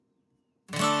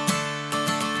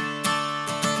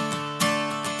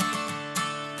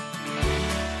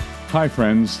Hi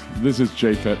friends, this is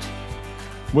Japhet.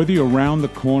 Whether you're around the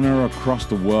corner or across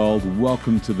the world,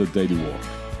 welcome to the Daily Walk.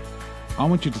 I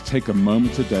want you to take a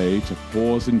moment today to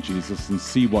pause in Jesus and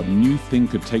see what new thing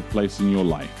could take place in your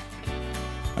life.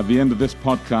 At the end of this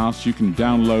podcast, you can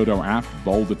download our app,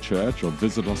 Boulder Church, or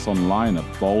visit us online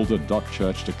at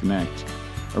boulder.church to connect.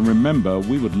 And remember,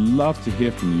 we would love to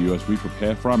hear from you as we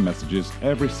prepare for our messages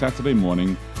every Saturday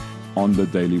morning on the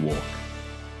Daily Walk.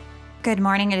 Good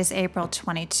morning. It is April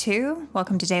 22.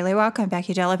 Welcome to Daily Walk. I'm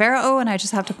Becky Delavera. Oh, and I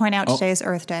just have to point out today is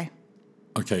Earth Day.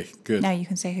 Okay, good. Now you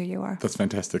can say who you are. That's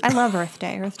fantastic. I love Earth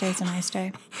Day. Earth Day is a nice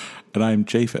day. And I'm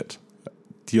Japhet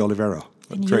de Oliveira.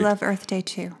 And you love Earth Day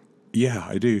too. Yeah,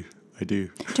 I do. Do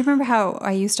you remember how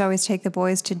I used to always take the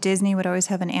boys to Disney, would always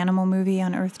have an animal movie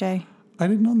on Earth Day? I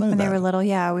did not know When that. they were little,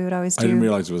 yeah, we would always do. I didn't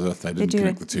realize it was Earth Day. I didn't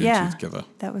connect the two and two together.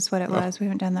 That was what it was. We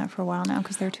haven't done that for a while now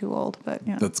because they're too old. But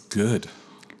you know. That's good.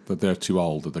 That they're too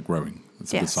old, that they're growing.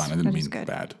 That's a good sign. I didn't mean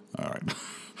bad. All right.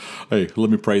 Hey, let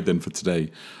me pray then for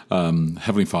today.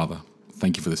 Heavenly Father,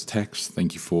 thank you for this text.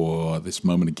 Thank you for this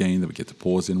moment again that we get to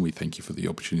pause in. We thank you for the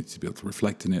opportunity to be able to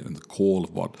reflect in it and the call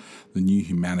of what the new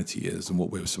humanity is and what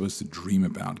we're supposed to dream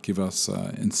about. Give us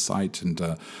insight and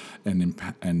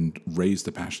raise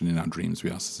the passion in our dreams. We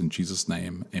ask this in Jesus'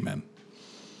 name. Amen.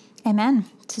 Amen.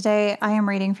 Today I am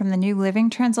reading from the New Living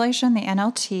Translation, the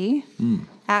NLT,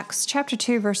 Acts chapter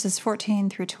 2, verses 14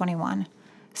 through 21.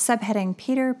 Subheading,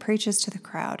 Peter preaches to the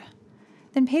crowd.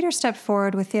 Then Peter stepped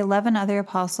forward with the 11 other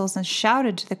apostles and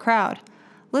shouted to the crowd,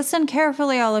 "Listen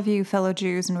carefully, all of you fellow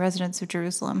Jews and residents of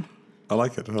Jerusalem." I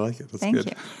like it. That's Thank good.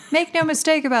 you. Make no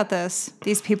mistake about this.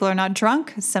 These people are not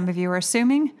drunk, as some of you are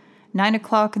assuming. 9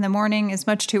 o'clock in the morning is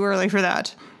much too early for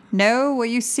that. No, what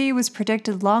you see was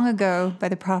predicted long ago by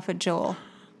the prophet Joel.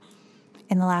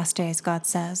 In the last days, God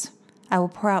says, I will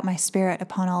pour out my spirit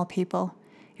upon all people.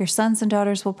 Your sons and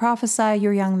daughters will prophesy,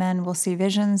 your young men will see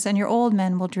visions, and your old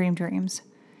men will dream dreams.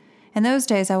 In those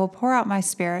days I will pour out my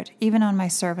spirit, even on my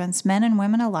servants, men and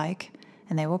women alike,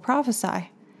 and they will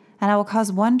prophesy. And I will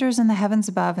cause wonders in the heavens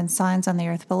above and signs on the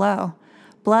earth below,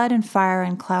 blood and fire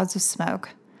and clouds of smoke.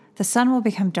 The sun will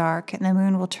become dark, and the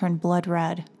moon will turn blood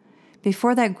red,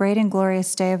 before that great and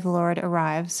glorious day of the Lord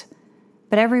arrives.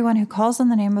 But everyone who calls on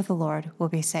the name of the Lord will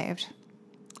be saved.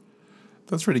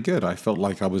 That's really good. I felt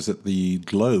like I was at the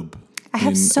Globe. I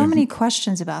have so many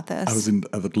questions about this. I was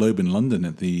at the Globe in London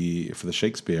for the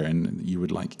Shakespeare, and you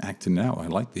would acting out. I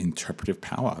like the interpretive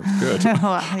power. It was good.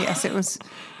 Well, yes, it was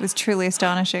truly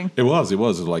astonishing. It was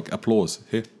like applause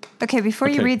here. Okay, before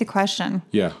you read the question,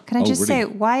 can I just say,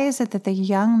 why is it that the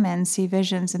young men see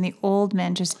visions and the old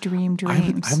men just dream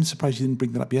dreams? I'm surprised you didn't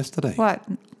bring that up yesterday. What?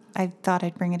 I thought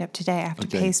I'd bring it up today. I have to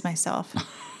pace myself.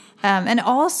 And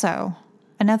also,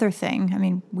 another thing, I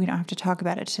mean, we don't have to talk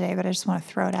about it today, but I just want to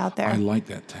throw it out there. I like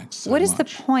that text so What is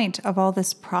much. the point of all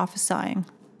this prophesying?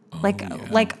 Like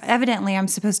evidently I'm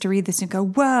supposed to read this and go,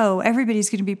 whoa, everybody's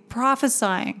going to be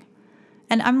prophesying.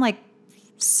 And I'm like,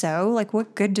 so? Like,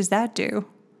 what good does that do?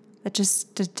 That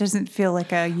just doesn't feel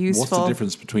like a useful... What's the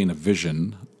difference between a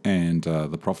vision and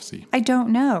the prophecy? I don't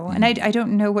know. And I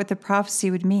don't know what the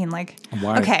prophecy would mean. Like,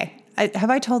 why? Okay,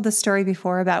 have I told this story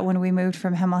before about when we moved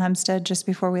from Hemel Hempstead just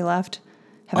before we left?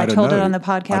 Have I told it on the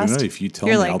podcast? I don't know. If you tell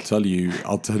me, I'll tell you.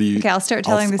 Okay, I'll start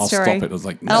telling the story. I'll stop it. I was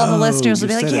like, no, all the listeners will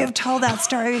be like, you've you've told that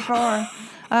story before.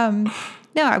 No,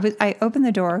 I opened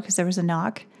the door because there was a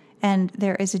knock, and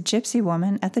there is a gypsy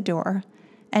woman at the door,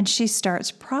 and she starts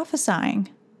prophesying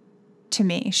to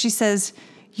me. She says,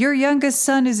 your youngest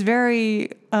son is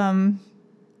very,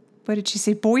 what did she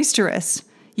say? Boisterous.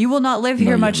 You will not live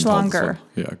here much longer.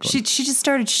 Yeah, she just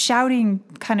started shouting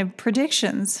kind of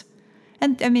predictions.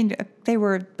 And I mean,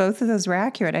 both of those were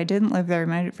accurate. I didn't live there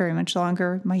very much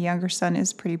longer. My younger son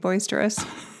is pretty boisterous.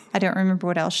 I don't remember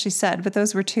what else she said, but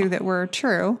those were two that were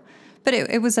true. But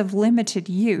it was of limited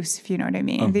use, if you know what I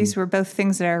mean. Mm-hmm. These were both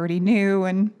things that I already knew,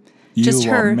 and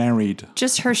are married.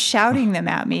 Just her shouting them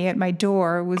at me at my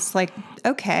door was like,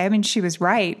 okay. I mean, she was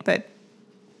right, but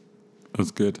it was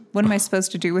good. What am I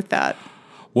supposed to do with that?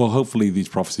 Well, hopefully these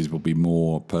prophecies will be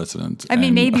more pertinent. I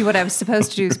mean, maybe what I was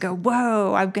supposed to do is go,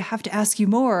 whoa, I have to ask you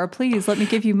more. Please let me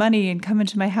give you money and come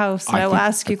into my house, and I will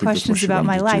ask you questions about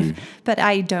my life. But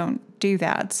I don't do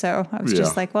that. So I was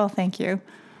just like, well, thank you.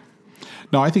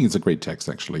 No, I think it's a great text,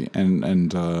 actually.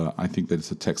 And I think that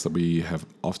it's a text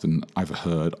that I've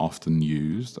heard often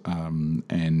used.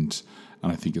 And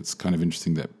I think it's kind of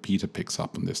interesting that Peter picks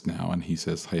up on this now. And he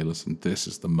says, hey, listen, this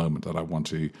is the moment that I want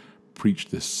to preach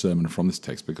this sermon from this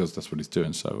text, because that's what he's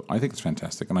doing. So I think it's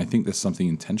fantastic. And I think there's something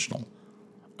intentional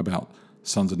about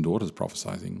sons and daughters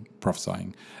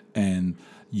prophesying, and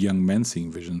young men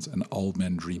seeing visions, and old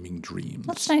men dreaming dreams.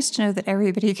 Well, it's nice to know that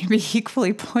everybody can be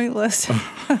equally pointless.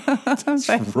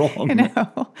 That's wrong. I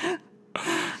know.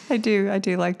 I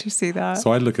do like to see that.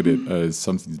 So I look at it as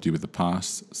something to do with the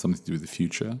past, something to do with the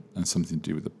future, and something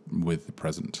to do with the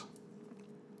present.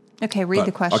 Okay, read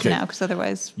the question now, because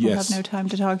otherwise we'll have no time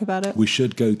to talk about it. We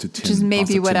should go to Tim. Which is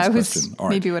maybe what I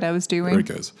was doing. There it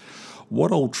goes.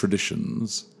 What old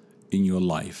traditions in your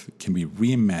life can be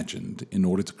reimagined in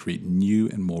order to create new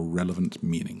and more relevant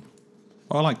meaning?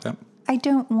 Oh, I like that. I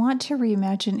don't want to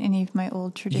reimagine any of my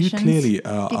old traditions. You clearly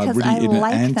are really in an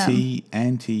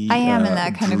anti. I am in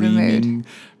that kind of a mood.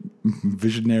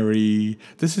 Visionary.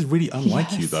 This is really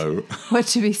unlike you, though. What,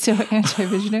 to be so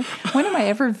anti-visionary? When am I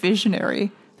ever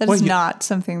visionary? That is not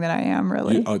something that I am,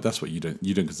 really. That's what you don't.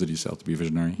 You don't consider yourself to be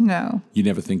visionary. No. You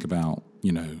never think about,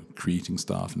 creating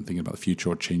stuff and thinking about the future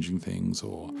or changing things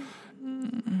or.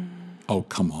 Oh,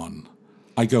 come on!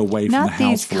 I go away from the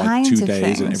house for like 2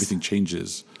 days and everything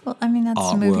changes. Well, I mean,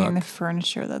 that's moving the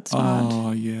furniture. That's not.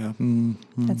 Oh, yeah.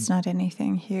 That's not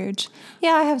anything huge.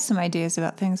 Yeah, I have some ideas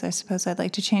about things I suppose I'd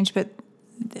like to change, but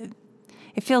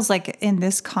it feels like in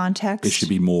this context, it should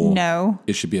be more. No,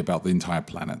 it should be about the entire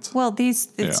planet. Well,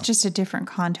 it's just a different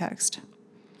context.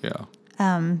 Yeah.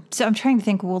 So I'm trying to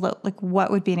think,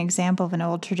 what would be an example of an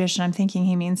old tradition? I'm thinking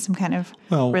he means some kind of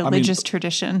religious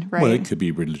tradition, right? Well, it could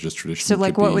be religious tradition. So,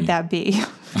 what would that be,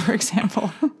 for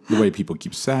example? The way people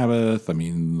keep Sabbath. I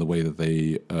mean, the way that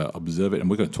they observe it. And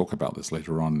we're going to talk about this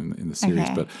later on in the series.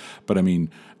 Okay. But I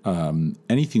mean,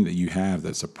 anything that you have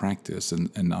that's a practice,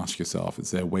 and ask yourself,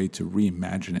 is there a way to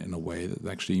reimagine it in a way that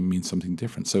actually means something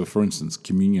different? So, for instance,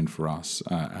 communion for us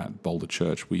at Boulder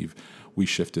Church, we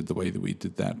shifted the way that we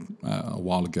did that a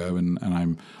while ago, and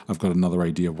I've got another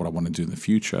idea of what I want to do in the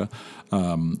future,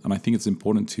 and I think it's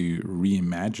important to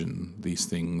reimagine these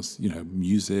things,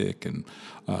 music and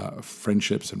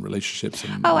friendships and relationships.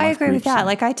 And I agree with that.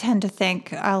 Like, I tend to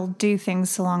think I'll do things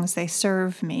so long as they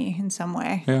serve me in some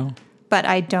way. Yeah, but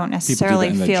I don't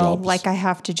necessarily feel like I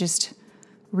have to just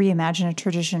reimagine a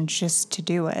tradition just to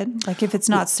do it. Like, if it's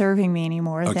not serving me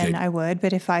anymore, then I would.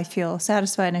 But if I feel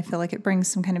satisfied and I feel like it brings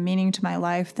some kind of meaning to my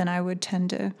life, then I would tend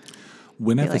to.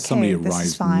 Whenever somebody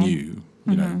arrives new,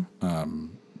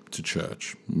 to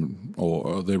church,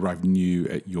 or they arrive new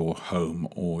at your home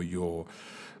or your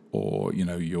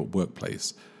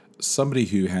workplace, somebody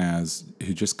who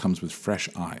just comes with fresh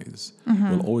eyes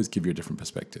will always give you a different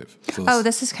perspective. So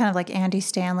this is kind of like Andy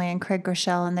Stanley and Craig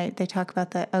Groeschel, and they talk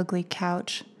about the ugly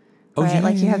couch. Oh, right? Yeah,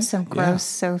 like you have some gross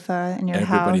sofa in your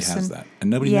house. Everybody has that. And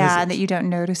nobody knows it. Yeah, and that you don't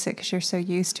notice it because you're so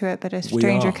used to it. But a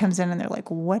stranger comes in and they're like,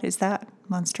 what is that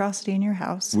monstrosity in your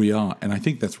house? We are. And I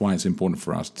think that's why it's important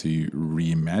for us to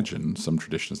reimagine some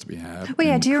traditions that we have. Well,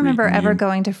 yeah. Do you remember ever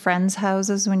going to friends'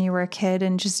 houses when you were a kid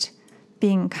and just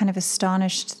being kind of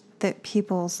astonished that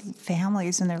people's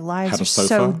families and their lives are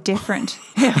so different?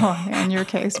 In your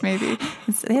case, maybe.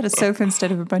 They had a sofa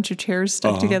instead of a bunch of chairs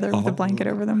stuck together with a blanket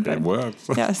over them. But it works.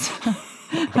 Yes.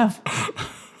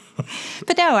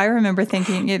 But no, I remember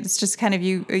thinking it's just kind of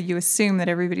you assume that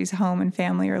everybody's home and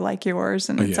family are like yours,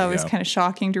 and it's always kind of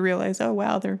shocking to realize,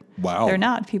 they're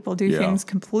not. People do things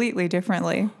completely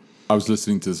differently. I was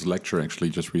listening to this lecture actually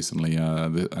just recently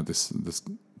at this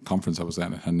conference I was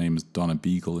at. Her name is Donna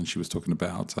Beagle, and she was talking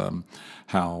about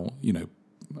how the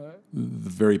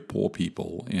very poor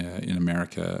people in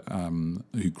America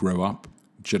who grow up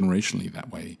generationally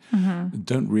that way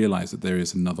don't realize that there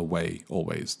is another way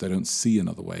always. They don't see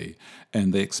another way,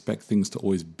 and they expect things to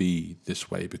always be this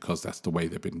way because that's the way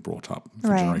they've been brought up for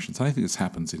generations. And I think this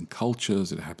happens in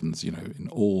cultures. It happens, in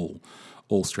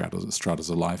all stratas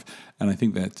of life. And I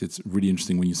think that it's really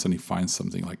interesting when you suddenly find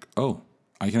something like,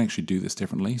 I can actually do this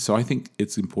differently. So I think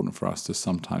it's important for us to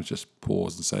sometimes just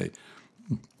pause and say,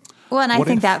 well, and I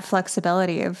think that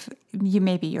flexibility of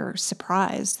you're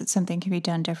surprised that something can be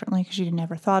done differently because you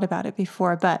never thought about it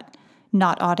before, but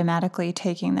not automatically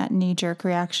taking that knee-jerk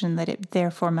reaction that it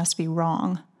therefore must be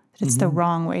wrong, that it's the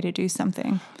wrong way to do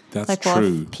something. That's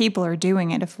true. If people are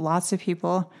doing it, if lots of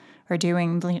people are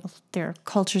doing, there are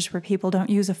cultures where people don't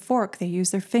use a fork, they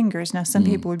use their fingers. Now, some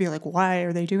people would be like, why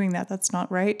are they doing that? That's not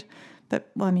right. But,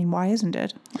 why isn't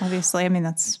it? Obviously,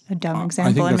 that's a dumb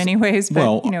example in many ways,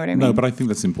 but you know what I mean. No, but I think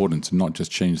that's important to not just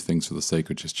change things for the sake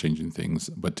of just changing things,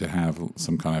 but to have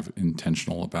some kind of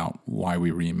intentional about why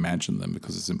we reimagine them,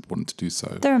 because it's important to do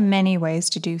so. There are many ways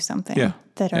to do something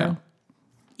that are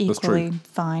equally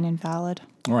fine and valid.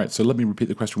 All right, so let me repeat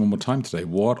the question one more time today.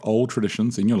 What old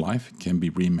traditions in your life can be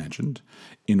reimagined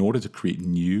in order to create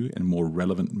new and more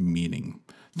relevant meaning?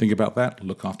 Think about that,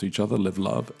 look after each other, live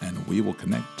love, and we will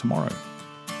connect tomorrow.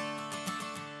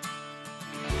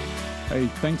 Hey,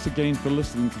 thanks again for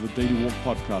listening to the Daily Walk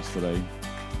podcast today.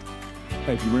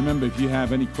 Hey, if you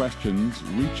have any questions,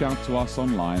 reach out to us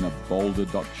online at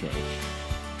boulder.church.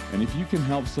 And if you can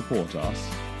help support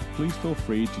us, please feel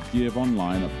free to give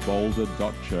online at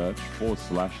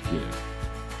boulder.church/give.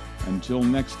 Until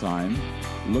next time,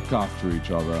 look after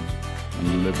each other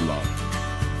and live love.